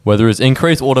Whether it's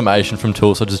increased automation from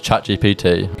tools such as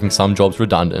ChatGPT, making some jobs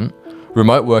redundant,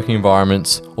 remote working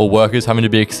environments, or workers having to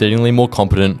be exceedingly more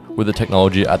competent with the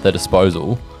technology at their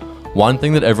disposal, one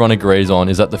thing that everyone agrees on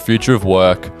is that the future of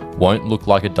work won't look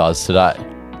like it does today.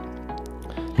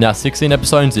 Now, 16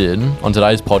 episodes in, on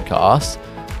today's podcast,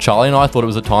 Charlie and I thought it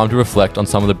was a time to reflect on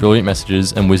some of the brilliant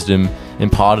messages and wisdom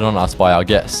imparted on us by our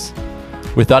guests.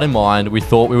 With that in mind, we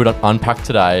thought we would unpack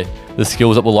today the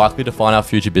skills that will likely define our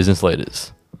future business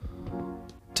leaders.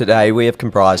 Today, we have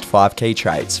comprised 5 key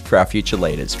traits for our future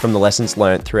leaders from the lessons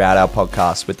learnt throughout our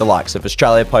podcast with the likes of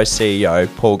Australia Post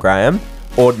CEO Paul Graham,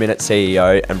 Ord Minute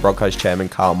CEO and Broncos Chairman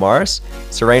Carl Morris,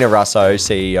 Serena Russo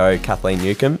CEO Kathleen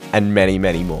Newcomb, and many,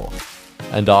 many more.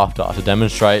 And after, to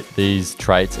demonstrate these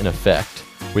traits in effect,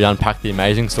 we unpack the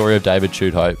amazing story of David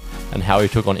Chudhope and how he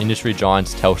took on industry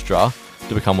giants Telstra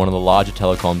to become one of the larger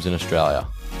telecoms in Australia.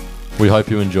 We hope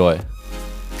you enjoy.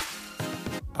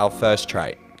 Our first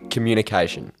trait,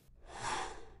 communication.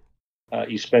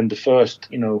 You spend the first,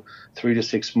 3 to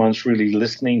 6 months really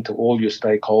listening to all your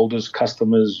stakeholders,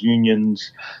 customers,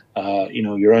 unions,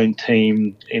 your own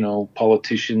team,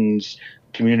 politicians,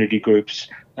 community groups,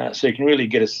 so you can really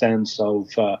get a sense of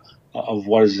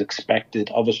what is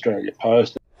expected of Australia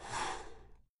Post.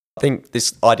 I think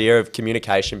this idea of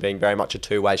communication being very much a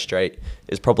two-way street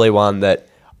is probably one that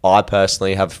I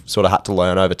personally have sort of had to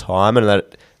learn over time, and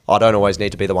that I don't always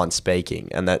need to be the one speaking,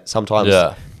 and that sometimes,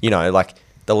 like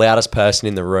the loudest person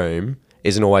in the room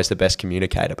isn't always the best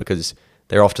communicator because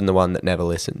they're often the one that never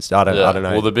listens. I don't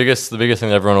know. Well, the biggest thing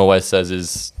that everyone always says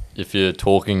is if you're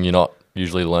talking, you're not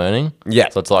usually learning. Yeah.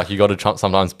 So it's like you got to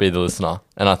sometimes be the listener.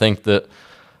 And I think that,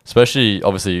 especially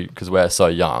obviously because we're so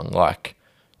young,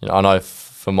 I know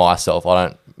for myself, I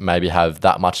don't maybe have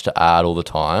that much to add all the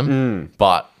time,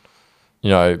 but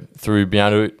through being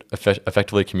able to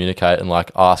effectively communicate and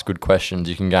ask good questions,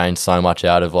 you can gain so much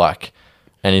out of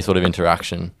any sort of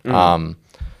interaction. And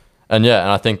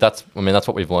I think that's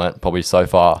what we've learnt probably so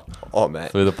far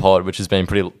through the pod, which has been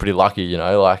pretty lucky,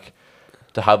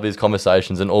 to have these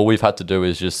conversations, and all we've had to do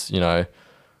is just,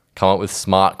 come up with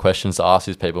smart questions to ask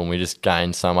these people, and we just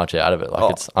gain so much out of it.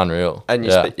 It's unreal. And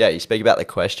you speak about the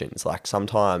questions.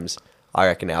 Sometimes I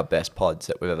reckon our best pods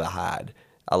that we've ever had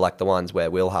are the ones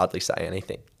where we'll hardly say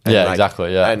anything. And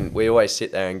exactly. Yeah. And we always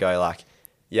sit there and go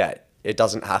it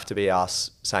doesn't have to be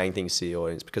us saying things to the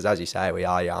audience because, as you say, we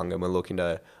are young and we're looking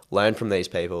to learn from these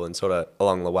people and sort of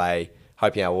along the way,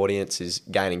 hoping our audience is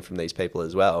gaining from these people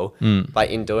as well. But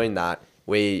in doing that,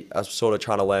 we are sort of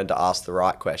trying to learn to ask the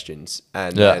right questions.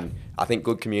 And then I think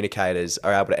good communicators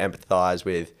are able to empathise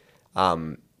with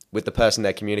the person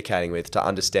they're communicating with to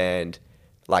understand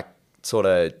sort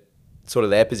of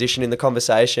their position in the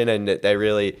conversation, and that they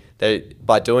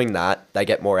by doing that, they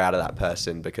get more out of that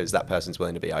person because that person's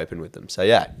willing to be open with them. So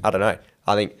I don't know.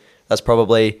 I think that's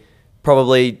probably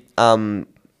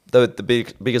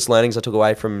the biggest learnings I took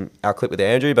away from our clip with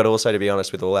Andrew, but also, to be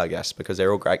honest, with all our guests, because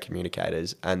they're all great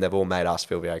communicators and they've all made us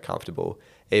feel very comfortable,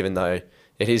 even though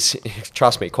it is,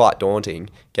 trust me, quite daunting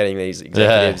getting these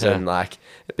executives and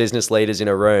business leaders in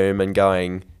a room and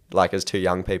going as two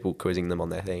young people quizzing them on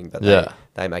their thing, but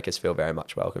they make us feel very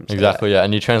much welcome. So exactly,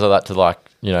 and you translate that to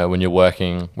when you're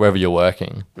working, wherever you're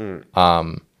working,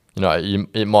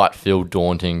 it might feel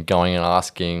daunting going and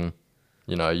asking,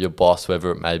 your boss,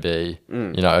 whoever it may be,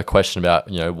 a question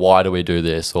about, why do we do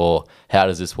this or how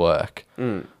does this work?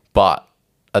 But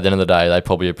at the end of the day, they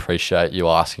probably appreciate you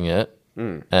asking it.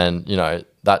 And,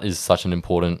 that is such an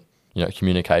important,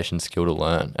 communication skill to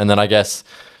learn. And then I guess,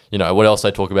 what else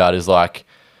they talk about is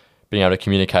being able to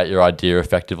communicate your idea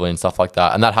effectively and stuff like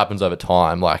that. And that happens over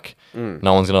time.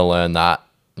 No one's going to learn that,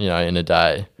 in a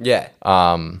day. Yeah.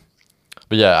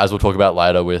 But as we'll talk about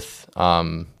later with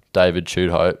David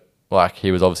Chudhope,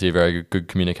 he was obviously a very good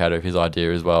communicator of his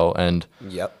idea as well. And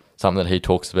something that he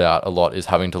talks about a lot is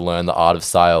having to learn the art of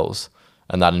sales.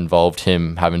 And that involved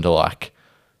him having to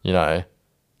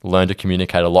learn to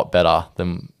communicate a lot better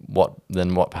than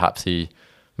what perhaps he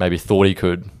maybe thought he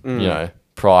could,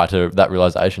 prior to that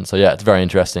realization. So it's very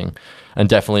interesting and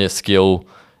definitely a skill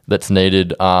that's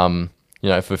needed,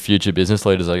 for future business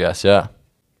leaders, I guess. Yeah.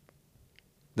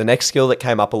 The next skill that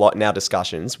came up a lot in our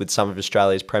discussions with some of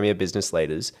Australia's premier business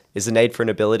leaders is the need for an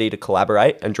ability to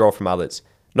collaborate and draw from others,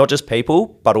 not just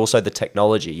people, but also the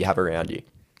technology you have around you.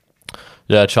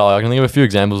 Yeah, Charlie, I can think of a few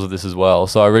examples of this as well.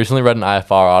 So I recently read an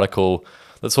AFR article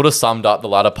that sort of summed up the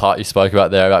latter part you spoke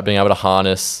about there, about being able to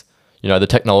harness, the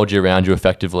technology around you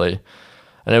effectively.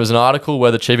 And it was an article where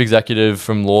the chief executive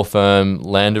from law firm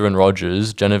Lander and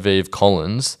Rogers, Genevieve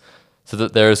Collins, said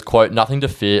that there is, quote, nothing to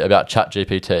fear about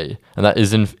ChatGPT, and that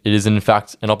it is in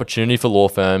fact an opportunity for law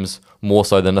firms more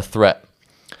so than a threat.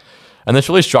 And this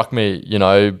really struck me, you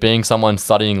know, being someone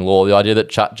studying law, the idea that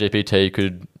ChatGPT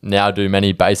could now do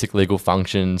many basic legal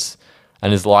functions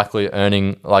and is likely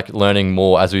learning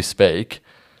more as we speak,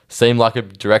 seemed like a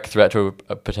direct threat to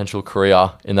a potential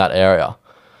career in that area.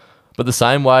 But the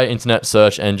same way internet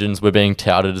search engines were being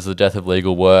touted as the death of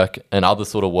legal work and other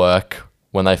sort of work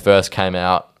when they first came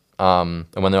out and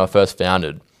when they were first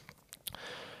founded,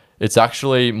 it's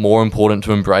actually more important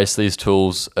to embrace these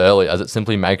tools early, as it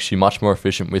simply makes you much more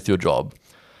efficient with your job.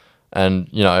 And,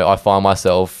 you know, I find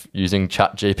myself using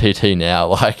ChatGPT now.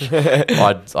 Like,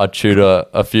 I tutor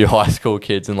a few high school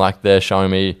kids, and like they're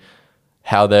showing me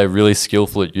how they're really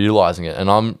skillful at utilizing it. And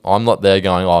I'm not there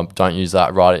going, oh, don't use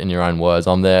that, write it in your own words.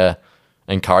 I'm there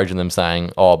encouraging them,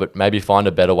 saying, oh, but maybe find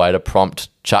a better way to prompt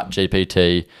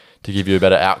ChatGPT to give you a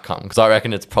better outcome. Because I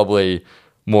reckon it's probably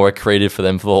more accretive for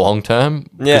them for the long term.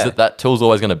 Because that tool's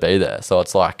always going to be there. So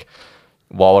it's like,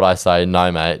 why would I say, no,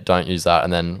 mate, don't use that?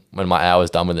 And then when my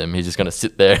hour's done with him, he's just going to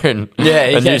sit there and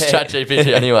use ChatGPT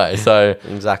anyway. So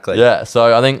exactly. Yeah.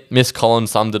 So I think Miss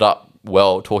Collins summed it up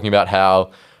well, talking about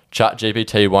how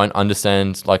ChatGPT won't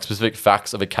understand like specific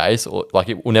facts of a case, or like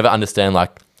it will never understand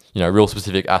like, you know, real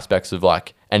specific aspects of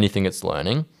like anything it's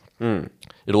learning.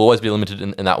 It'll always be limited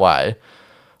in that way.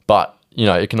 But, you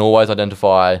know, it can always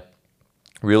identify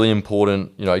really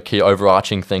important, you know, key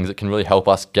overarching things that can really help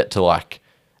us get to like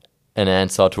an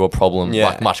answer to a problem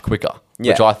like much quicker,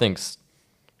 which I think's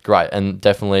great, and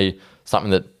definitely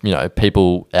something that, you know,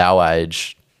 people our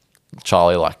age,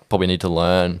 Charlie, like probably need to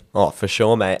learn. Oh, for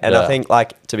sure, mate. And I think,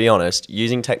 like, to be honest,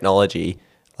 using technology,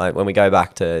 like when we go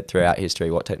back to throughout history,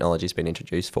 what technology's been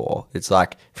introduced for, it's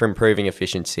like for improving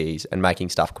efficiencies and making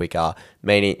stuff quicker,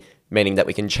 meaning that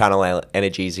we can channel our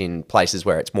energies in places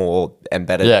where it's more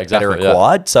embedded, better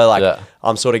required. So like,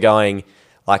 I'm sort of going,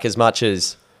 like, as much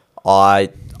as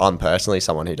I'm personally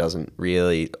someone who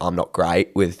I'm not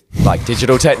great with like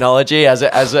digital technology as we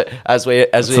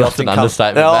often come.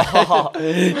 Understatement.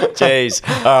 Jeez.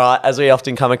 All right. As we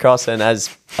often come across, and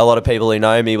as a lot of people who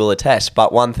know me will attest.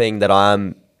 But one thing that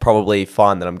I'm probably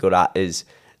find that I'm good at is,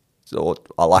 or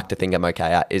I like to think I'm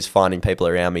okay at, is finding people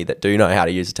around me that do know how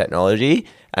to use the technology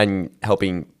and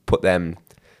helping put them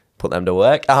to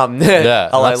work.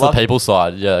 That's the people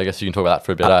side. Yeah, I guess you can talk about that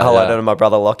for a bit. Hello to my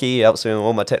brother Lockie. He helps me with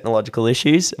all my technological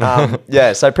issues.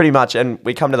 So pretty much, and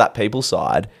we come to that people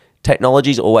side.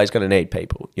 Technology's always going to need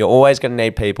people. You're always going to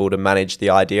need people to manage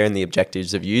the idea and the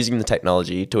objectives of using the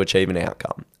technology to achieve an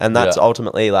outcome. And that's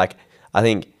ultimately, like, I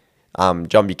think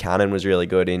John Buchanan was really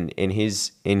good in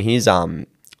his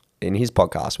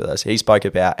podcast with us. He spoke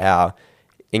about how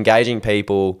engaging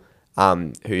people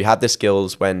who have the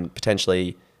skills when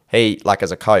potentially he, like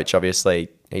as a coach, obviously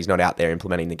he's not out there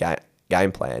implementing the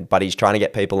game plan, but he's trying to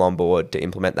get people on board to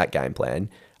implement that game plan.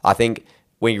 I think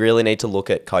we really need to look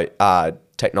at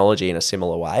technology in a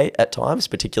similar way at times,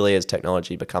 particularly as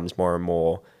technology becomes more and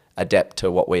more adept to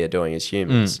what we are doing as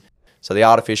humans. So the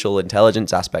artificial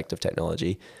intelligence aspect of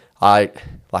technology, I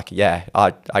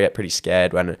get pretty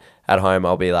scared when at home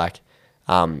I'll be like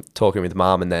talking with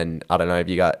mum, and then I don't know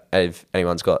if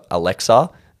anyone's got Alexa.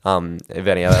 If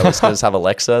any other listeners have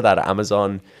Alexa, that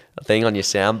Amazon thing on your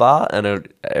soundbar, and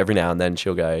every now and then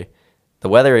she'll go, the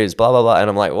weather is blah, blah, blah. And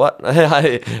I'm like, what?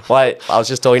 I was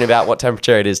just talking about what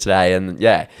temperature it is today. And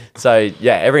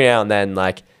every now and then,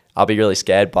 like, I'll be really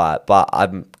scared by it, but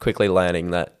I'm quickly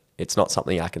learning that it's not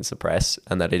something I can suppress,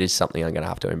 and that it is something I'm going to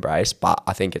have to embrace. But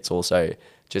I think it's also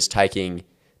just taking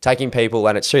people,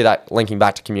 and it's through that linking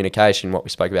back to communication, what we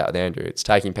spoke about with Andrew, it's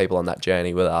taking people on that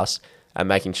journey with us and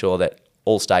making sure that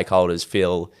all stakeholders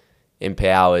feel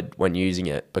empowered when using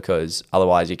it, because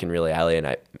otherwise you can really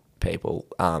alienate people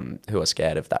who are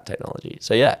scared of that technology.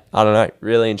 So I don't know,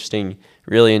 really interesting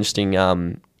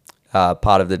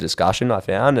part of the discussion I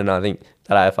found, and I think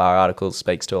that AFR article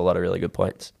speaks to a lot of really good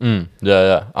points. And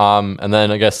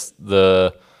then I guess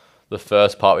the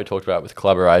first part we talked about with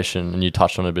collaboration, and you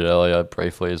touched on it a bit earlier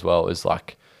briefly as well, is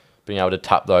like being able to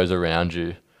tap those around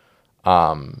you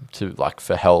to like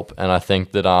for help. And I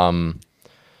think that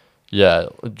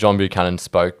John Buchanan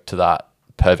spoke to that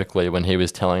perfectly when he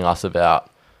was telling us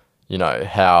about, you know,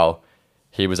 how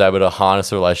he was able to harness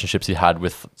the relationships he had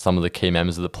with some of the key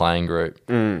members of the playing group,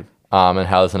 and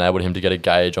how this enabled him to get a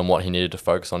gauge on what he needed to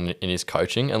focus on in his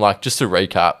coaching. And like, just to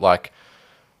recap, like,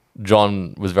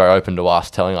 John was very open to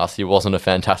us, telling us he wasn't a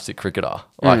fantastic cricketer.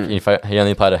 Like, he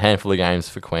only played a handful of games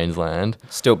for Queensland.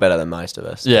 Still better than most of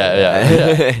us.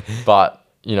 Yeah. But,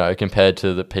 you know, compared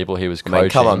to the people he was coaching. I mean,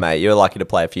 come on, mate. You were lucky to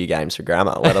play a few games for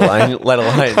Grammar, let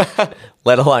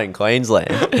alone Queensland.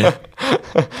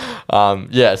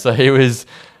 So he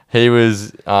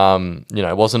was, you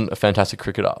know, wasn't a fantastic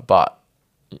cricketer, but,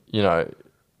 you know,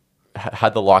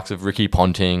 had the likes of Ricky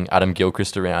Ponting, Adam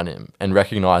Gilchrist around him, and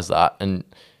recognised that, and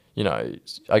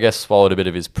I guess swallowed a bit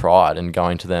of his pride and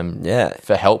going to them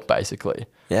for help, basically.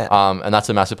 Yeah. And that's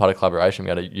a massive part of collaboration. We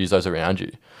got to use those around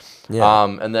you. Yeah.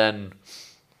 And then,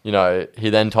 he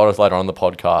then told us later on the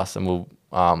podcast, and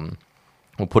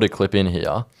we'll put a clip in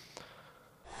here.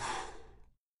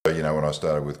 When I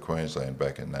started with Queensland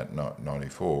back in that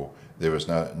 94, there was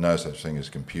no such thing as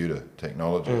computer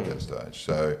technology at that stage.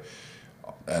 So,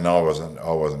 and I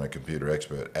wasn't a computer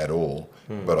expert at all,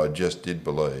 but I just did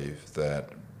believe that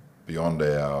beyond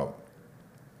our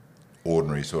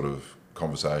ordinary sort of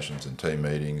conversations and team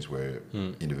meetings where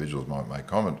individuals might make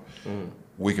comment,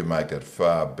 we could make that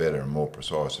far better and more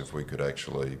precise if we could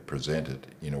actually present it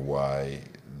in a way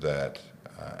that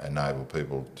enabled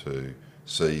people to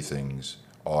see things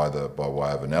either by way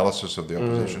of analysis of the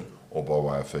opposition or by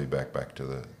way of feedback back to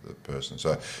the person.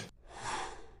 So,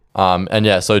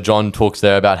 so John talks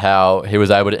there about how he was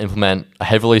able to implement a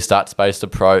heavily stats-based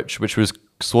approach, which was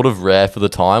sort of rare for the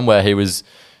time, where he was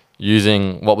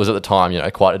using what was at the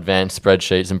time, quite advanced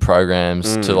spreadsheets and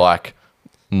programs to like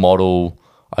model,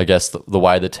 I guess, the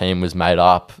way the team was made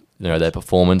up, their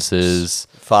performances.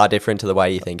 Far different to the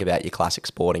way you think about your classic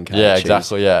sporting coach. Yeah,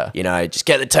 exactly, just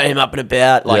get the team up and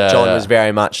about. Like John was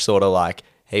very much sort of like,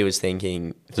 he was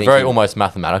thinking... It's a very almost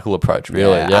mathematical approach,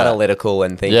 really. Analytical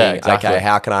and thinking, exactly. Okay,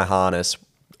 how can I harness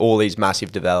all these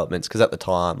massive developments? Because at the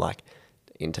time, like,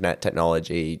 internet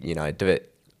technology,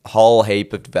 whole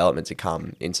heap of developments had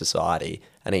come in society,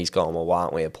 and he's gone, well, why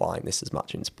aren't we applying this as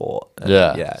much in sport?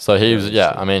 And So he was,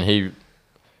 he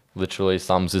literally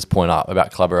sums this point up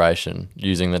about collaboration,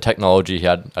 using the technology he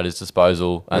had at his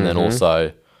disposal, and then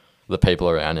also the people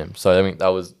around him. So I think that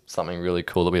was something really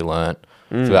cool that we learnt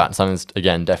throughout, and something that's,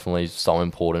 again, definitely so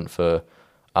important for,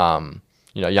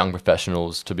 young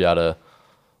professionals to be able to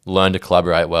learn to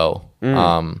collaborate well,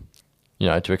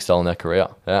 to excel in their career.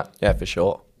 Yeah, for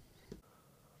sure.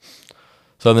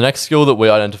 So the next skill that we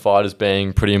identified as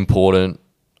being pretty important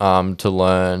to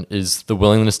learn is the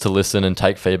willingness to listen and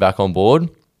take feedback on board.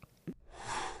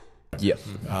 Yeah.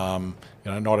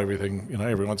 Not everything,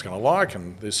 everyone's going to like,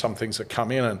 and there's some things that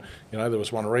come in, and, there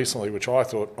was one recently which I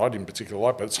thought I didn't particularly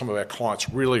like, but some of our clients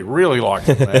really, really liked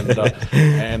it.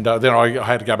 And then I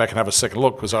had to go back and have a second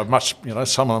look, because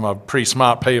some of them are pretty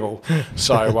smart people.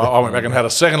 So I went back and had a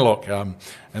second look.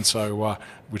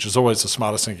 Which is always the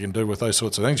smartest thing you can do with those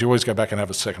sorts of things. You always go back and have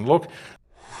a second look.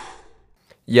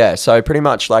 Yeah, so pretty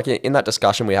much like in that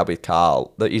discussion we had with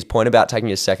Carl, his point about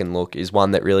taking a second look is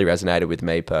one that really resonated with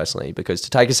me personally, because to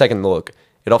take a second look,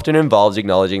 it often involves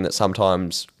acknowledging that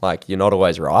sometimes like you're not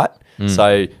always right.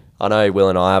 So I know Will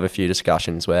and I have a few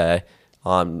discussions where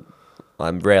I'm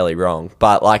rarely wrong,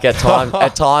 but like at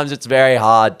times it's very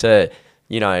hard to,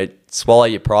 swallow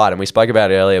your pride. And we spoke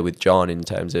about it earlier with John in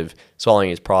terms of swallowing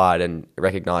his pride and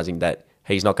recognizing that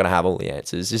he's not going to have all the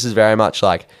answers. This is very much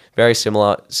like very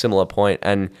similar point.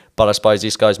 But I suppose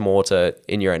this goes more to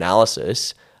in your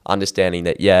analysis, understanding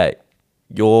that,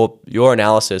 your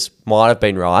analysis might have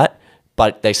been right,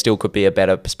 but there still could be a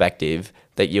better perspective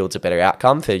that yields a better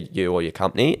outcome for you or your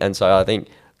company. And so I think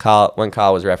when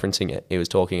Carl was referencing it, he was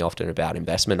talking often about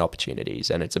investment opportunities,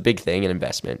 and it's a big thing in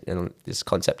investment, and this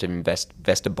concept of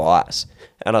investor bias.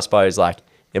 And I suppose like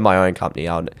in my own company,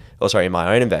 in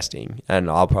my own investing, and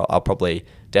I'll probably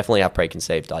definitely have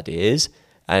preconceived ideas,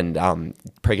 and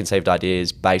preconceived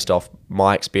ideas based off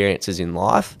my experiences in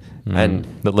life, and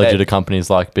that led you to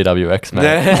companies like BWX, mate.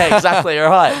 Yeah, exactly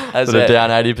right. That are down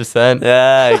 80%.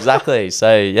 Yeah, exactly.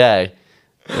 So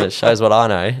it shows what I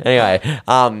know. Anyway,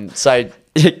 so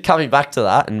coming back to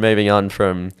that and moving on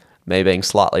from me being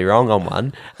slightly wrong on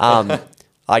one,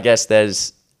 I guess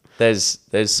there's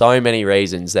so many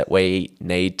reasons that we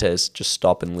need to just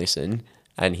stop and listen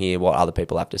and hear what other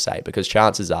people have to say, because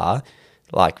chances are,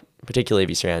 like, particularly if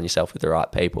you surround yourself with the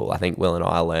right people, I think Will and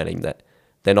I are learning that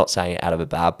they're not saying it out of a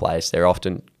bad place.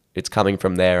 It's coming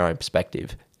from their own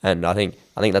perspective. And I think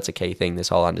that's a key thing, this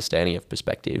whole understanding of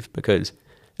perspective,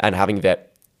 and having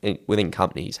that within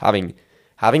companies, having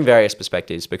various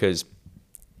perspectives, because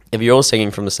if you're all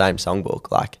singing from the same songbook,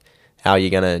 like, how are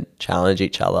you going to challenge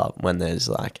each other when there's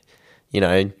like,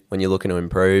 when you're looking to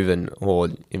improve, or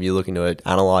if you're looking to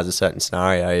analyze a certain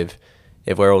scenario,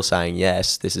 if we're all saying,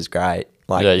 yes, this is great.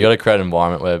 Like, you got to create an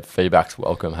environment where feedback's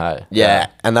welcome, hey? Yeah,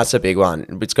 and that's a big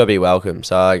one. It's got to be welcome.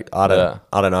 So I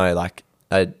don't know, like,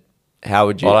 how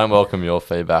would you... I don't welcome your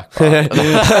feedback.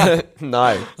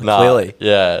 No, clearly.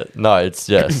 Yeah, no, it's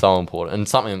so important. And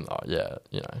something,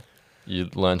 you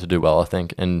learn to do well, I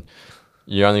think. And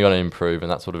you only got to improve in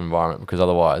that sort of environment, because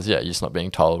otherwise, you're just not being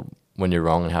told when you're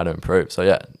wrong and how to improve. So,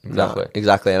 yeah, exactly. No,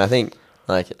 exactly. And I think,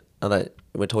 like,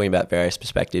 we're talking about various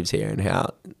perspectives here and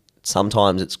how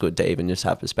sometimes it's good to even just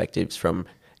have perspectives from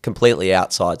completely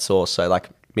outside source. So like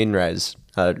MinRes,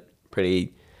 a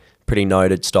pretty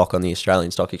noted stock on the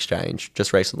Australian Stock Exchange,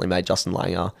 just recently made Justin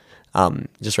Langer,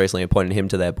 just recently appointed him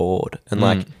to their board. And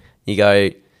like you go,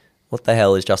 what the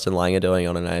hell is Justin Langer doing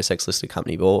on an ASX listed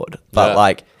company board? But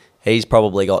like he's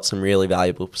probably got some really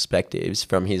valuable perspectives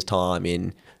from his time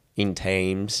in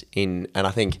teams and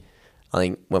I think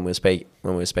when we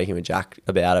were speaking with Jack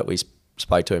about it, we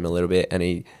spoke to him a little bit, and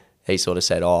he sort of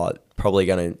said, probably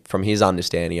going to, from his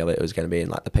understanding of it, it was going to be in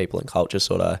like the people and culture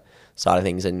sort of side of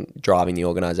things and driving the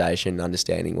organisation,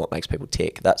 understanding what makes people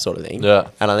tick, that sort of thing. Yeah.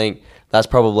 And I think that's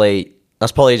probably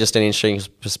just an interesting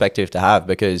perspective to have,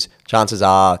 because chances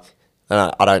are,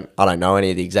 and I don't know any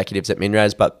of the executives at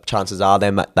MinRes, but chances are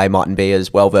they mightn't be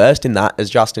as well versed in that as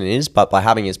Justin is, but by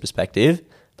having his perspective,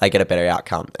 they get a better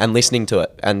outcome and listening to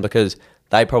it. And because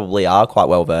they probably are quite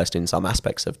well versed in some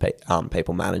aspects of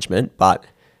people management, but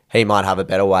he might have a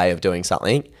better way of doing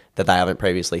something that they haven't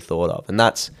previously thought of. And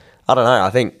that's, I don't know, I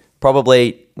think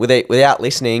probably without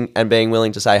listening and being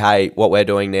willing to say, hey, what we're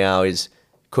doing now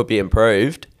could be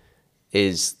improved,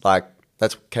 is like,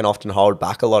 that can often hold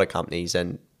back a lot of companies.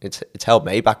 And it's held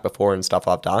me back before in stuff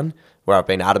I've done where I've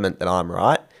been adamant that I'm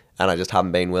right, and I just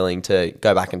haven't been willing to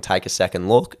go back and take a second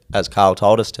look, as Carl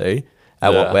told us to,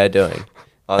 at what we're doing.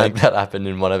 I think that happened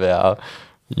in one of our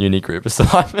uni group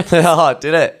assignments. Oh,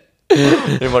 did it?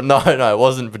 No, it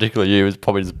wasn't particularly you. It was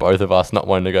probably just both of us not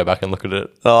wanting to go back and look at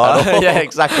it. Oh, yeah,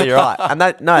 exactly right. And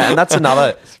that's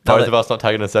another both of us not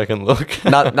taking a second look.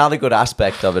 Another good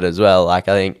aspect of it as well. Like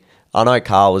I know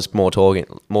Carl was more talking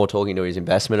to his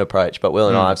investment approach, but Will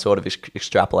and I have sort of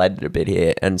extrapolated a bit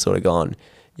here and sort of gone,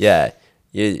 yeah.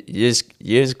 You just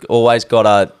always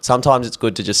gotta. Sometimes it's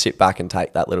good to just sit back and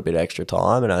take that little bit of extra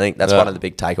time, and I think that's one of the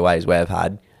big takeaways we've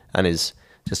had, and is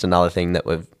just another thing that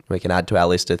we can add to our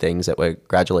list of things that we're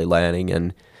gradually learning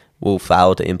and we'll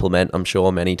fail to implement, I'm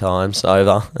sure, many times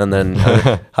over, and then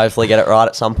hopefully get it right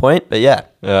at some point. But yeah.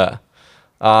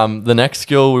 The next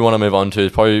skill we want to move on to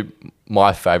is probably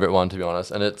my favorite one, to be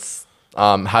honest, and it's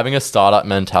having a startup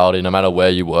mentality no matter where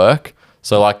you work.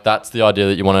 So like that's the idea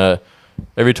that you want to.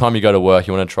 Every time you go to work,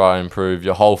 you want to try and improve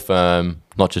your whole firm,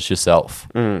 not just yourself.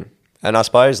 And I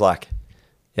suppose, like,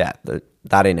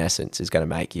 that in essence is going to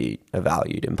make you a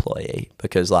valued employee,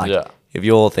 because, like, if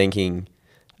you're thinking,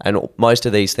 and most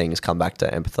of these things come back to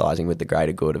empathizing with the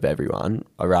greater good of everyone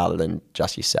rather than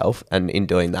just yourself. And in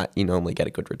doing that, you normally get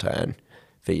a good return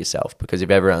for yourself, because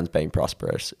if everyone's being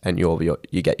prosperous and you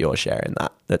get your share in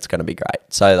that, that's going to be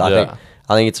great. So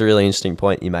I think it's a really interesting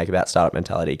point you make about startup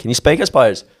mentality. Can you speak, I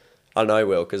suppose? I know,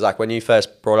 Will, because like when you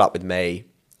first brought it up with me,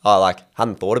 I like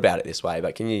hadn't thought about it this way,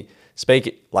 but can you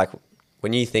speak, like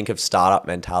when you think of startup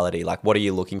mentality, like what are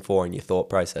you looking for in your thought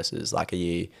processes? Like are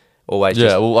you always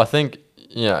well, I think,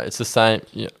 it's the same.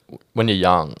 When you're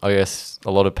young, I guess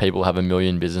a lot of people have a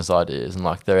million business ideas and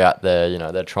like they're out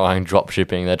there, they're trying drop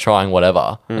shipping, they're trying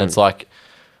whatever. And it's like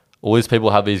all these people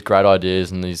have these great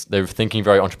ideas and they're thinking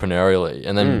very entrepreneurially.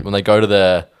 And then when they go to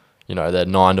their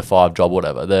 9 to 5 job,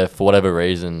 whatever, for whatever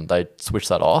reason, they switch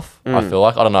that off. I feel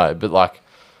like, I don't know, but like,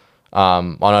 I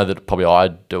know that probably I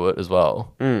do it as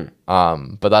well.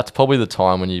 But that's probably the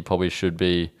time when you probably should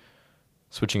be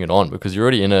switching it on, because you're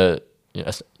already in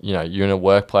you're in a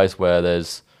workplace where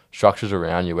there's structures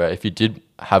around you where if you did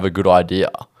have a good idea,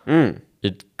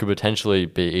 it could potentially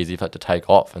be easy for it to take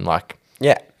off. And like,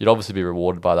 you'd obviously be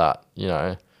rewarded by that,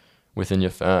 within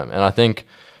your firm. And I think,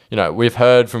 we've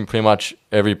heard from pretty much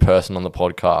every person on the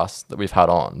podcast that we've had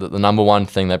on that the number one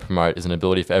thing they promote is an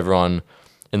ability for everyone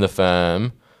in the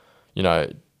firm,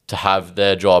 to have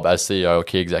their job as CEO or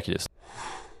key executives.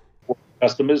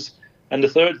 Customers. And the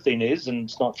third thing is, and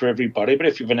it's not for everybody, but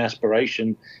if you have an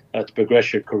aspiration to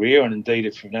progress your career, and indeed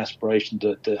if you have an aspiration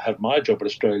to have my job at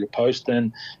Australia Post,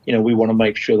 then, we want to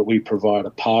make sure that we provide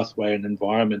a pathway and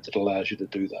environment that allows you to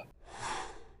do that.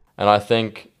 And I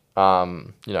think,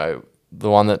 the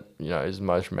one that, is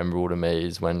most memorable to me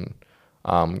is when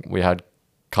we had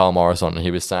Carl Morris on, and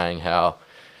he was saying how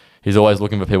he's always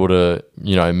looking for people to,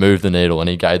 move the needle. And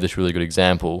he gave this really good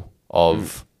example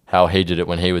of how he did it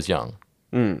when he was young.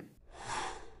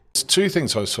 There's two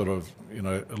things I sort of,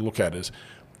 look at is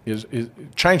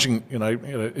changing,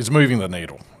 is moving the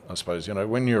needle, I suppose.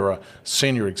 When you're a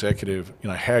senior executive,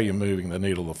 how you're moving the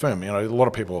needle of the firm. A lot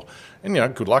of people, and,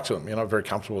 good luck to them, very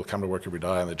comfortable to come to work every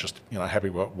day and they're just, happy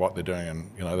with what they're doing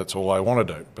and, that's all they want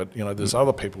to do. But, there's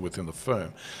other people within the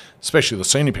firm, especially the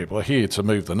senior people, are here to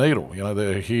move the needle.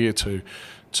 They're here to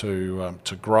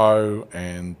grow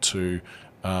and to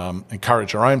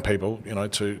encourage our own people,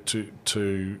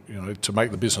 to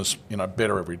make the business,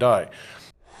 better every day.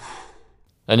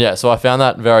 And yeah, so I found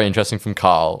that very interesting from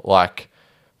Carl, like,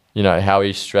 you know, how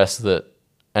he stressed that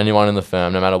anyone in the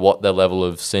firm, no matter what their level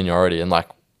of seniority, and like,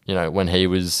 you know, when he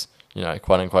was, you know,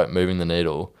 quote unquote moving the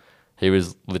needle, he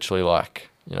was literally like,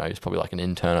 you know, he was probably like an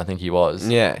intern, I think he was.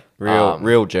 Yeah,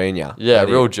 real junior. Yeah,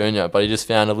 real junior. But he just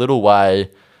found a little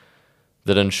way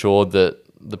that ensured that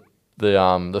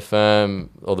the firm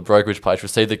or the brokerage place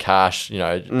received the cash, you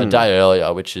know, a day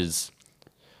earlier, which is,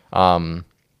 you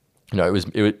know,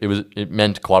 it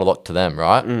meant quite a lot to them,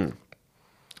 right?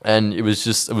 And it was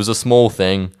a small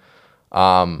thing,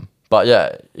 but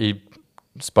yeah, he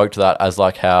spoke to that as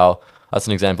like how that's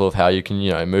an example of how you can,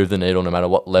 you know, move the needle no matter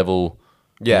what level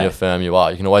in your firm you are.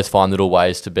 You can always find little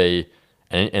ways to be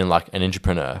in like an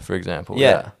entrepreneur, for example.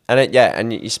 Yeah.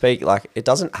 And you speak like, it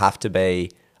doesn't have to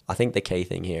be. I think the key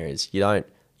thing here is you're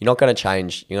not going to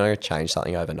change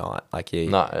something overnight. Like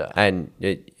and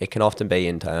it can often be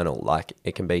internal. Like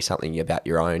it can be something about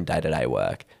your own day-to-day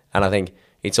work. And I think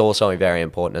it's also very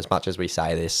important, as much as we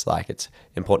say this, like it's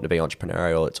important to be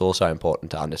entrepreneurial, it's also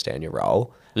important to understand your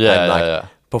role.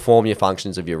 Perform your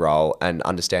functions of your role and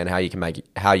understand how you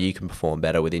can perform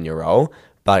better within your role.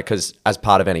 But because as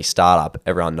part of any startup,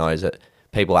 everyone knows that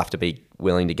people have to be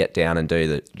willing to get down and do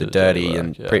the dirty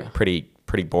work, and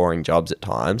pretty boring jobs at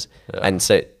times. And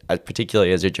so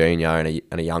particularly as a junior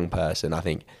and a young person, I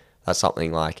think that's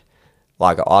something like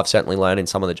I've certainly learned in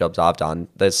some of the jobs I've done.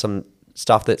 There's some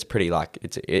stuff that's pretty like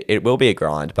it will be a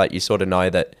grind, but you sort of know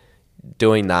that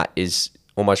doing that is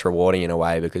almost rewarding in a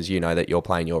way, because you know that you're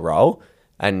playing your role.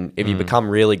 And if you become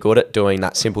really good at doing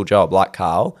that simple job, like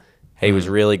Carl, he was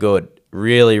really good,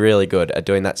 really, really good at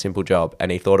doing that simple job,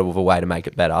 and he thought of a way to make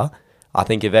it better. I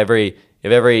think if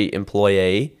every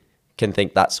employee can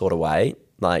think that sort of way,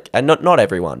 like, and not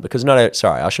everyone, because I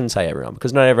shouldn't say everyone,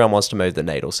 because not everyone wants to move the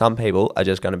needle. Some people are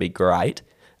just going to be great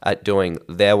at doing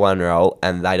their one role,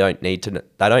 and they don't need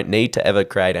to ever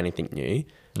create anything new,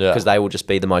 because they will just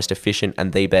be the most efficient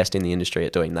and the best in the industry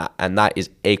at doing that. And that is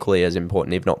equally as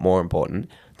important, if not more important,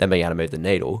 than being able to move the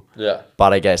needle. Yeah.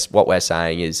 But I guess what we're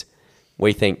saying is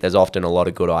we think there's often a lot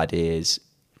of good ideas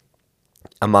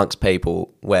amongst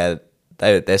people where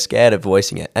they're scared of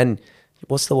voicing it. And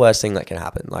what's the worst thing that can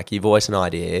happen? Like, you voice an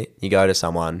idea, you go to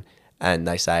someone and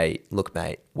they say, look,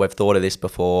 mate, we've thought of this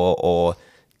before, or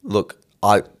look,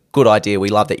 good idea, we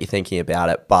love that you're thinking about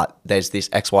it, but there's this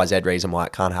XYZ reason why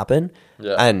it can't happen.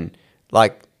 Yeah. And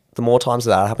like, the more times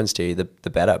that happens to you, the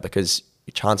better, because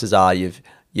chances are you've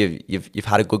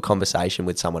had a good conversation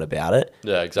with someone about it.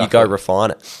 Yeah, exactly. You go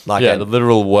refine it. Like, the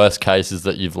literal worst case is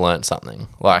that you've learnt something.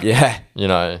 Like, you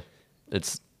know,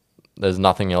 there's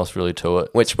nothing else really to it.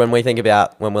 Which when Will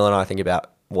and I think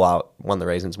about why, one of the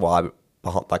reasons why,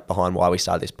 behind why we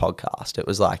started this podcast, it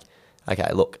was like,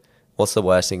 okay, look, what's the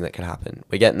worst thing that can happen?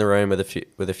 We get in the room with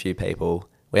a few people,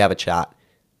 we have a chat,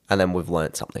 and then we've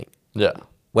learnt something. Yeah.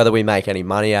 Whether we make any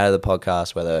money out of the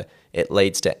podcast, whether it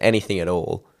leads to anything at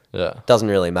all, doesn't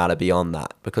really matter beyond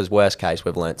that, because worst case,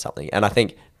 we've learnt something. And I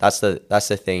think that's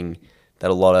the thing that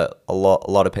a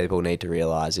lot of people need to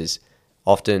realize is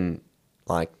often,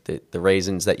 like, the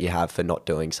reasons that you have for not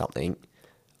doing something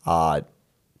are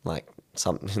like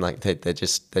something like they're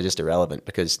just irrelevant,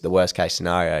 because the worst case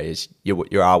scenario is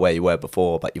you are where you were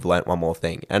before, but you've learnt one more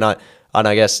thing. And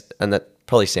I guess, and that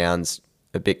probably sounds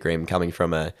a bit grim coming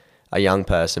from a young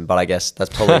person, but I guess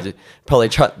that's probably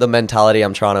the mentality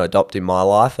I'm trying to adopt in my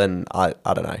life. And I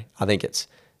don't know. I think it's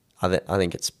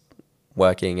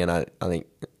working, and I think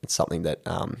it's something that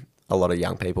a lot of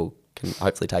young people can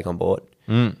hopefully take on board.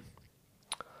 And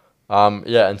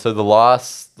so the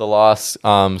last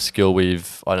skill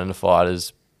we've identified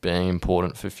as being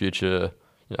important for future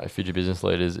business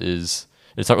leaders is,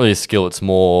 it's not really a skill, it's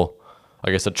more,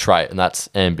 I guess, a trait, and that's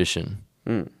ambition.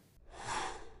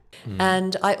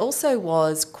 And I also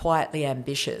was quietly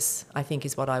ambitious, I think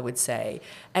is what I would say.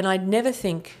 And I never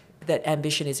think that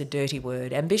ambition is a dirty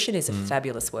word. Ambition is a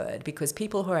fabulous word, because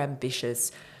people who are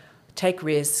ambitious take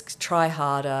risks, try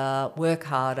harder, work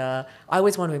harder. I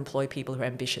always want to employ people who are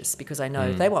ambitious, because I know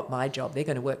if they want my job, they're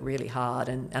going to work really hard,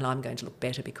 and I'm going to look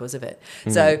better because of it.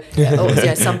 So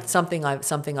something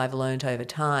I've learned over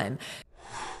time.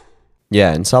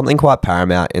 Yeah, and something quite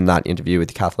paramount in that interview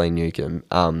with Kathleen Newcomb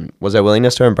was her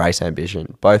willingness to embrace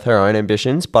ambition, both her own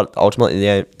ambitions, but ultimately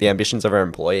the ambitions of her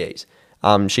employees.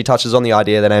 She touches on the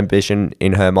idea that ambition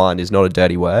in her mind is not a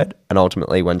dirty word, and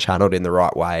ultimately, when channeled in the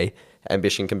right way,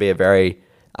 ambition can be a very,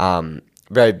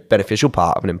 very beneficial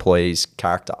part of an employee's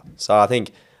character. So I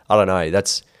think, I don't know,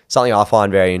 that's something I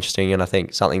find very interesting, and I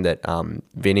think something that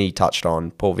Vinny touched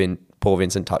on, Paul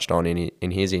Vincent touched on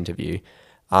in his interview.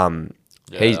 That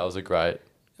was a great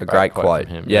a great quote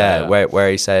from him. Yeah, where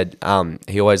he said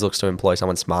he always looks to employ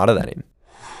someone smarter than him.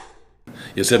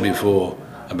 You said before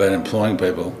about employing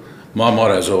people. My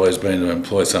motto has always been to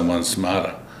employ someone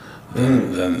smarter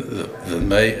than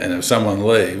me, and if someone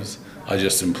leaves, I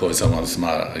just employ someone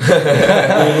smarter.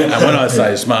 And when I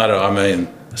say smarter, I mean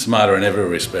smarter in every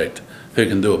respect, who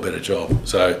can do a better job.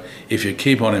 So if you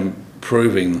keep on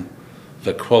improving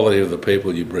the quality of the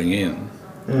people you bring in,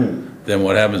 then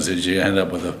what happens is you end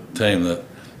up with a team that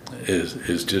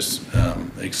is just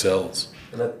excels.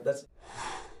 And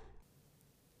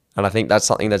I think that's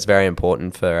something that's very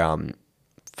important for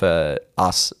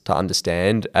us to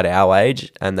understand at our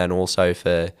age, and then also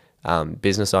for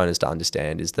business owners to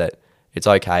understand, is that it's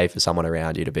okay for someone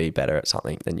around you to be better at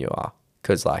something than you are,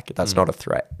 because like that's not a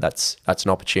threat. That's an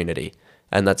opportunity,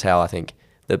 and that's how I think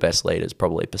the best leaders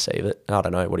probably perceive it. I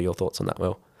don't know. What are your thoughts on that,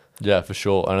 Will? Yeah, for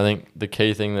sure. And I think the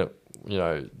key thing that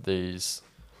these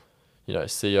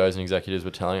CEOs and executives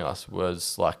were telling us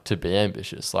was like to be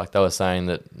ambitious. Like they were saying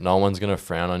that no one's going to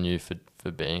frown on you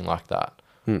for being like that.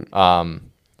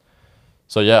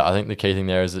 So yeah, I think the key thing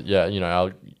there is that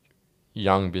our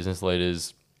young business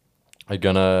leaders are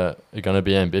gonna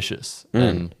be ambitious,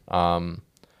 and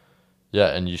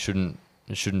and you shouldn't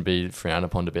be frowned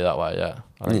upon to be that way. Yeah,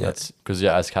 I think that's because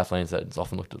as Kathleen said, it's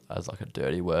often looked at as like a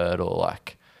dirty word, or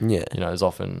like there's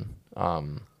often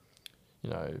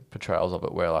portrayals of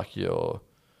it where like you're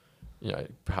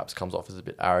perhaps comes off as a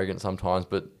bit arrogant sometimes,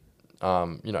 but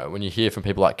when you hear from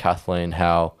people like Kathleen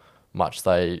how much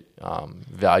they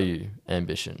value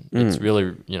ambition, it's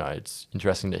really it's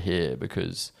interesting to hear,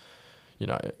 because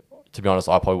to be honest,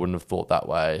 I probably wouldn't have thought that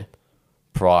way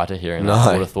prior to hearing that.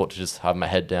 I would have thought to just have my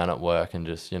head down at work and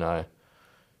just do my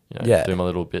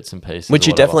little bits and pieces, which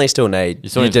you definitely still need.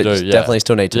 Definitely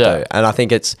still need to do. And I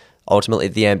think it's ultimately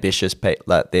the ambitious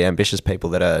people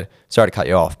that are, sorry to cut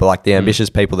you off, but like the ambitious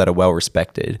people that are well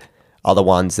respected are the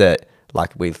ones that,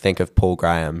 like, we think of Paul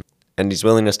Graham and his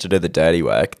willingness to do the dirty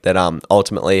work that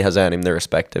ultimately has earned him the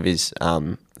respect of his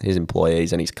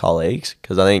employees and his colleagues.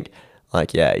 Because I think,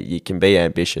 like, you can be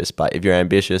ambitious, but if you're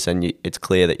ambitious and it's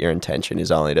clear that your intention is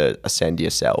only to ascend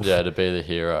yourself, to be the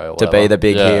hero, to be the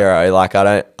big hero, like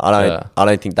I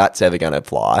don't think that's ever going to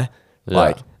fly.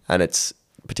 Like, and it's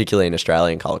particularly in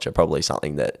Australian culture, probably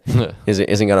something that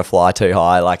isn't going to fly too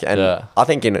high. Like, and I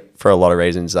think for a lot of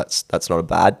reasons that's not a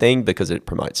bad thing, because it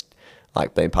promotes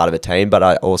like being part of a team. But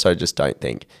I also just don't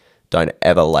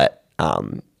ever let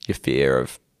your fear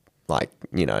of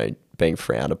being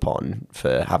frowned upon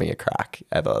for having a crack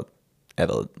ever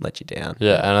let you down.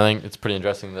 Yeah, and I think it's pretty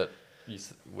interesting that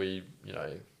we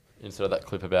instead of that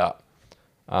clip about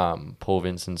Paul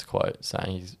Vincent's quote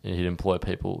saying he'd employ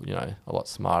people a lot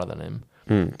smarter than him,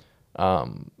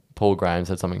 Paul Graham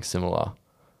said something similar,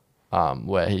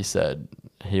 where he said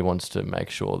he wants to make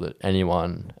sure that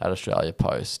anyone at Australia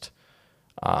Post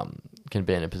can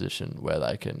be in a position where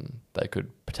they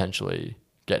could potentially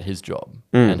get his job,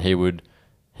 and he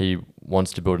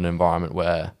wants to build an environment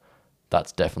where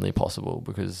that's definitely possible,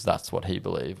 because that's what he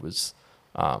believed was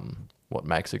what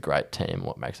makes a great team,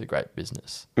 what makes a great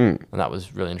business. And that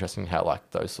was really interesting how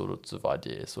like those sorts of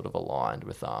ideas sort of aligned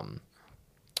with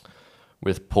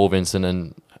Paul Vincent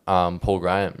and Paul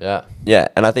Graham. Yeah,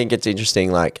 and I think it's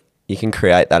interesting, like, you can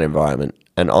create that environment,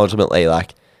 and ultimately,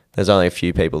 like, there's only a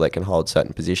few people that can hold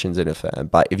certain positions in a firm,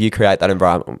 but if you create that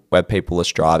environment where people are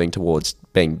striving towards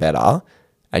being better,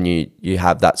 and you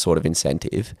have that sort of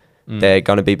incentive, they're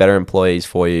going to be better employees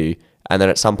for you. And then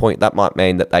at some point that might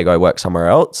mean that they go work somewhere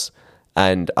else.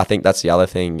 And I think that's the other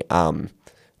thing. And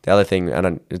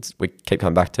we keep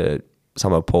coming back to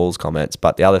some of Paul's comments,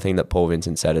 but the other thing that Paul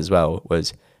Vincent said as well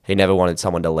was he never wanted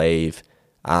someone to leave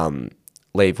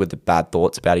with the bad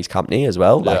thoughts about his company as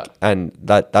well. Like, and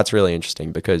that's really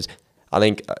interesting, because I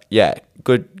think,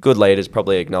 good leaders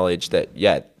probably acknowledge that,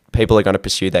 people are going to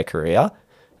pursue their career.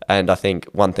 And I think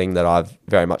one thing that I've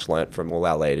very much learnt from all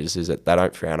our leaders is that they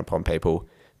don't frown upon people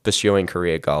pursuing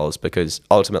career goals, because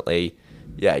ultimately,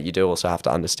 you do also have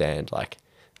to understand like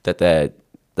that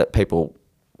people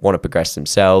want to progress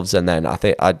themselves. And then I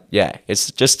think,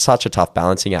 it's just such a tough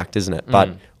balancing act, isn't it?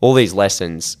 But all these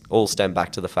lessons all stem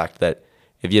back to the fact that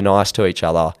if you're nice to each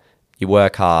other, you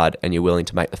work hard, and you're willing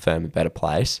to make the firm a better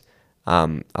place,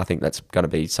 I think that's going to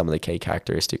be some of the key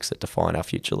characteristics that define our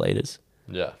future leaders.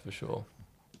 Yeah, for sure.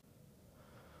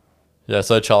 Yeah,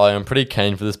 so Charlie, I'm pretty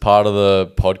keen for this part of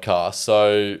the podcast.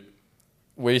 So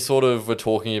we sort of were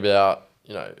talking about,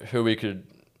 who we could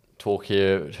talk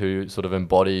here who sort of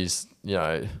embodies,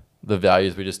 the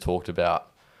values we just talked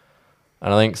about.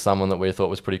 And I think someone that we thought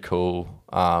was pretty cool,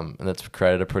 and that's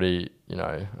created a pretty,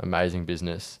 amazing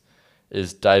business,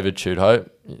 is David Chudhope,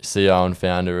 CEO and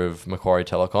founder of Macquarie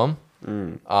Telecom.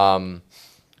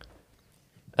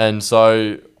 And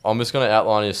so I'm just going to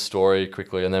outline his story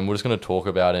quickly, and then we're just going to talk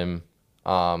about him,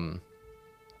 and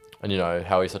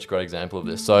how he's such a great example of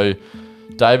this. So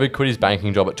David quit his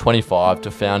banking job at 25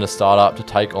 to found a startup to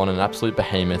take on an absolute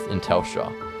behemoth in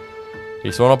Telstra.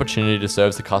 He saw an opportunity to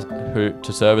service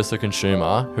the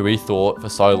consumer who he thought for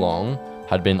so long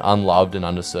had been unloved and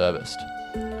underserviced.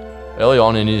 Early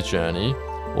on in his journey,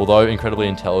 although incredibly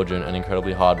intelligent and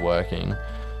incredibly hardworking,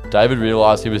 David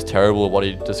realised he was terrible at what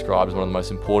he described as one of the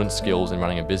most important skills in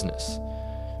running a business,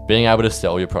 being able to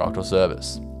sell your product or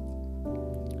service.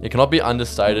 It cannot be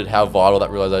understated how vital that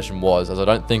realisation was, as I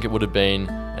don't think it would have been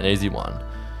an easy one,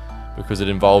 because it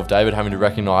involved David having to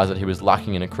recognise that he was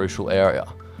lacking in a crucial area.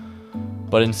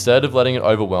 But instead of letting it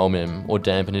overwhelm him or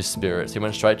dampen his spirits, he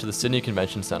went straight to the Sydney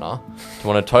Convention Centre to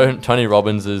one of Tony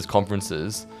Robbins'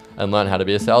 conferences and learn how to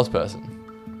be a salesperson.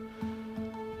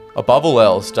 Above all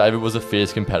else, David was a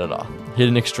fierce competitor. He had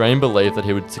an extreme belief that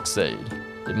he would succeed.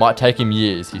 It might take him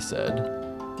years, he said,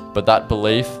 but that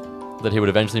belief that he would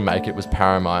eventually make it was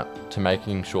paramount to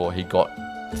making sure he got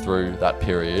through that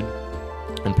period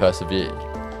and persevered.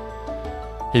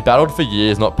 He battled for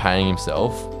years not paying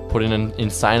himself, put in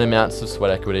insane amounts of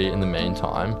sweat equity in the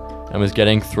meantime, and was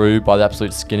getting through by the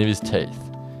absolute skin of his teeth.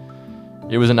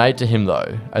 It was innate to him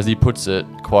though, as he puts it,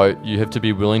 quote, "You have to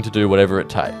be willing to do whatever it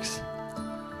takes."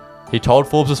 He told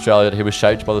Forbes Australia that he was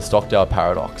shaped by the Stockdale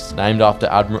paradox, named after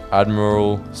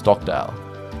Admiral Stockdale,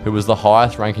 who was the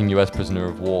highest ranking US prisoner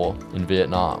of war in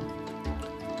Vietnam.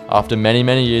 After many,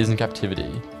 many years in captivity,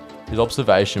 his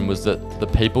observation was that the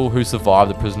people who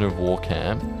survived the prisoner of war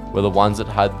camp were the ones that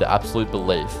had the absolute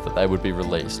belief that they would be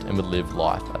released and would live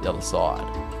life at the other side.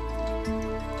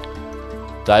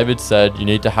 David said, "You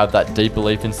need to have that deep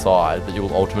belief inside that you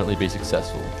will ultimately be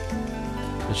successful.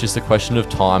 It's just a question of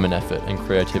time and effort and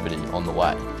creativity on the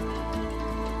way."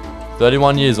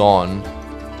 31 years on,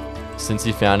 since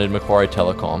he founded Macquarie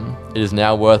Telecom, it is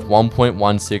now worth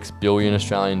 1.16 billion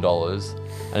Australian dollars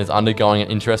and is undergoing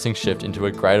an interesting shift into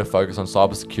a greater focus on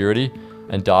cybersecurity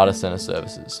and data center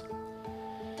services.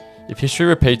 If history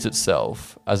repeats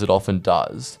itself, as it often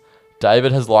does,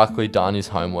 David has likely done his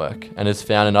homework and has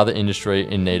found another industry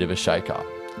in need of a shake-up.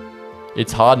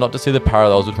 It's hard not to see the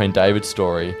parallels between David's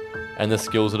story and the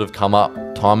skills that have come up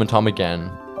time and time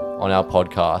again on our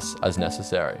podcasts as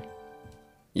necessary.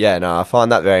 Yeah, no, I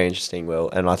find that very interesting, Will.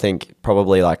 And I think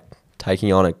probably like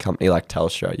taking on a company like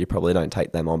Telstra, you probably don't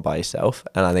take them on by yourself.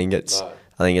 And I think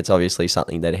it's obviously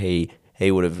something that he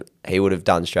would have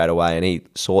done straight away, and he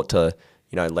sought to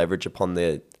leverage upon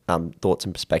the thoughts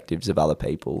and perspectives of other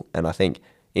people. And I think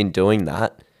in doing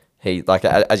that, he, like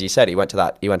as you said, he went to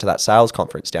that sales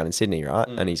conference down in Sydney, right?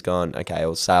 And he's gone, okay,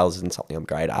 well, sales isn't something I'm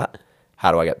great at.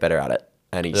 How do I get better at it?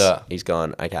 And he's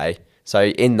gone, okay. So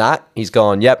in that, he's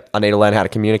gone, yep, I need to learn how to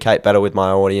communicate better with my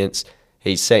audience.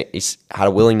 He's had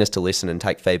a willingness to listen and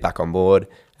take feedback on board,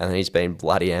 and then he's been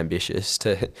bloody ambitious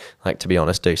to be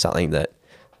honest, do something that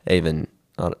even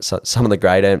some of the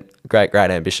great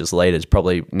ambitious leaders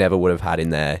probably never would have had in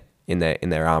their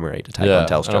armory to take on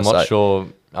Telstra. And I'm not sure,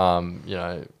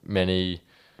 many,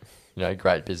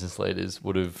 great business leaders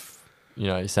would have,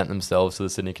 sent themselves to the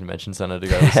Sydney Convention Centre to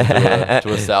go listen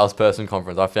to a salesperson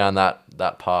conference. I found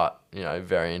that part,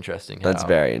 very interesting. That's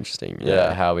very interesting.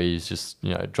 Yeah, how he's just,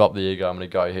 drop the ego. I'm going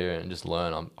to go here and just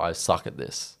learn. I suck at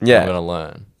this. Yeah. I'm going to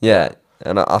learn. Yeah.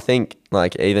 And I think,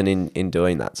 even in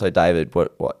doing that, so David,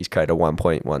 what he's created a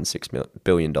 $1.16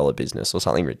 billion business or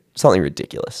something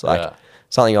ridiculous,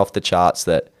 something off the charts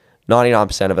that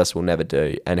 99% of us will never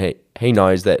do, and he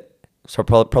knows that. So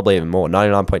probably even more,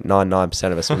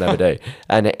 99.99% of us will never do,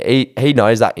 and he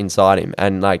knows that inside him,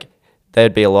 and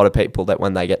there'd be a lot of people that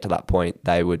when they get to that point,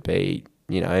 they would be,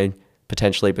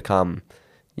 potentially become,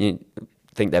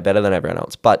 think they're better than everyone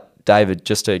else, but. David,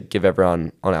 just to give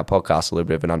everyone on our podcast a little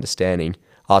bit of an understanding,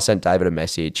 I sent David a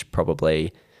message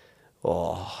probably,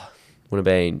 would have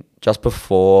been just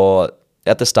before,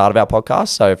 at the start of our podcast,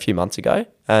 so a few months ago.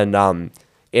 And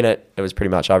in it was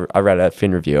pretty much, I read a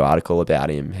Fin Review article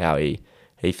about him, how he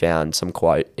found some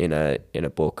quote in a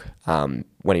book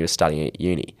when he was studying at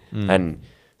uni. And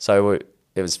so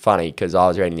it was funny because I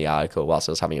was reading the article whilst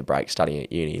I was having a break studying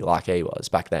at uni like he was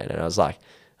back then. And I was like,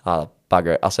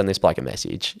 bugger it, I'll send this bloke a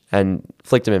message, and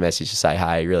flicked him a message to say,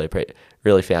 hey,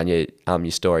 really found your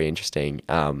story interesting.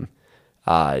 Hope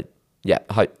you're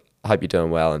doing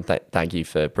well, and thank you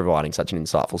for providing such an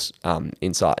insightful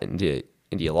insight into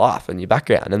your life and your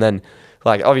background. And then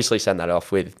obviously send that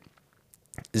off with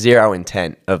zero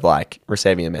intent of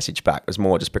receiving a message back. It was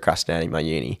more just procrastinating my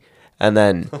uni. And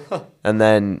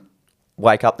then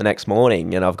wake up the next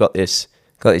morning and I've got this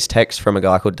text from a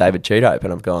guy called David Tudhope,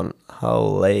 and I've gone,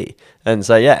 holy. And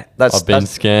so, yeah, I've been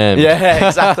scammed. Yeah,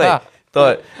 exactly.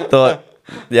 thought,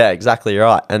 yeah, exactly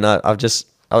right. And I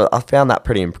found that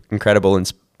pretty incredible,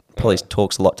 and probably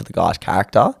talks a lot to the guy's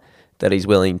character that he's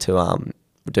willing to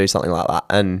do something like that.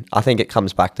 And I think it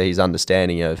comes back to his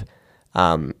understanding of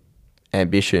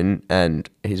ambition and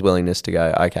his willingness to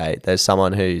go, okay, there's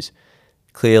someone who's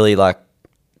clearly like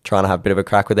trying to have a bit of a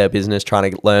crack with their business,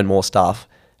 trying to learn more stuff.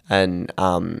 And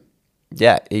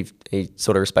he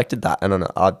sort of respected that. And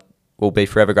I will be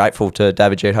forever grateful to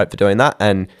David Tudhope for doing that.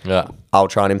 And I'll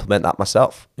try and implement that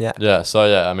myself. Yeah. Yeah.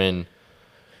 So, I mean,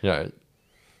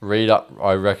 read up.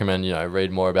 I recommend,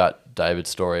 read more about David's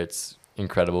story. It's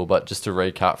incredible. But just to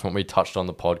recap from what we touched on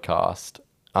the podcast,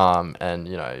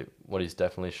 and, what he's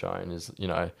definitely shown is,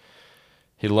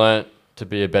 he learnt to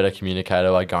be a better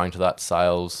communicator by going to that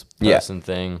sales person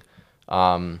thing.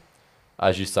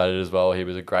 As you stated as well, he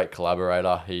was a great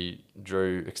collaborator. He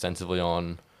drew extensively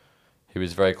on. He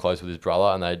was very close with his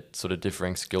brother, and they had sort of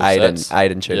differing skill sets.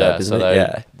 Aiden Tudhope, isn't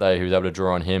it? He was able to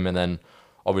draw on him, and then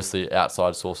obviously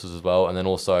outside sources as well, and then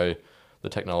also the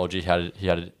technology he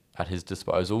had at his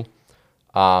disposal.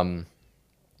 And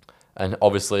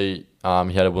obviously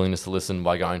he had a willingness to listen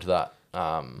by going to that.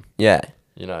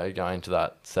 Going to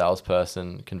that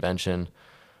salesperson convention.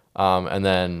 And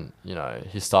then,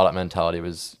 his startup mentality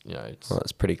was,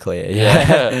 that's pretty clear.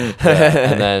 Yeah.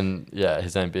 And then,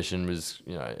 his ambition was,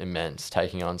 immense,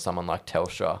 taking on someone like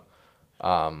Telstra.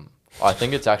 I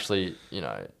think it's actually,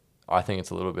 I think it's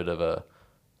a little bit of a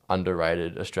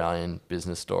underrated Australian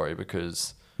business story,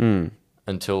 because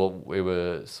until we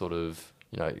were sort of,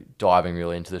 diving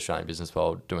really into the Australian business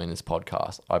world doing this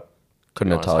podcast, I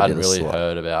couldn't have told you hadn't really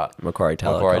heard about Macquarie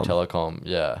Telecom.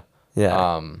 Yeah.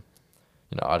 Yeah.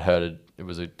 I'd heard it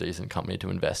was a decent company to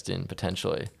invest in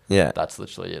potentially. Yeah. That's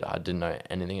literally it. I didn't know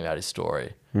anything about his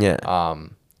story. Yeah.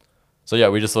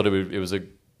 We just thought it was a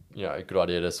good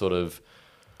idea to sort of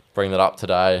bring that up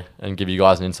today and give you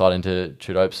guys an insight into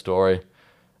Tudhope's story.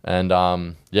 And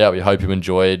we hope you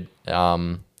enjoyed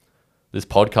this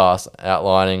podcast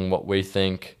outlining what we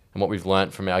think and what we've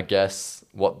learnt from our guests,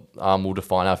 what will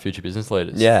define our future business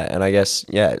leaders. Yeah, and I guess,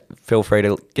 feel free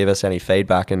to give us any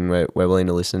feedback, and we're willing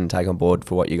to listen and take on board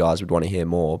for what you guys would want to hear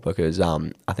more, because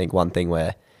I think one thing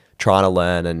we're trying to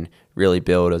learn and really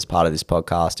build as part of this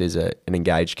podcast is an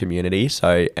engaged community.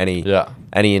 So any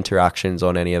interactions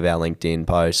on any of our LinkedIn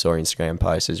posts or Instagram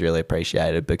posts is really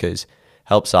appreciated, because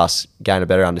helps us gain a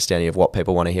better understanding of what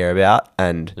people want to hear about.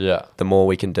 And the more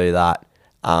we can do that,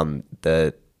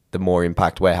 the more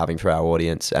impact we're having for our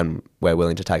audience, and we're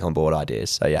willing to take on board ideas.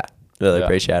 So really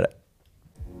appreciate it.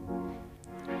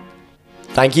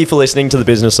 Thank you for listening to The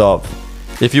Business Of.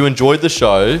 If you enjoyed the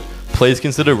show, please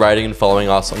consider rating and following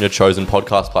us on your chosen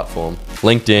podcast platform,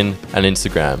 LinkedIn and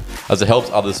Instagram, as it helps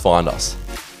others find us.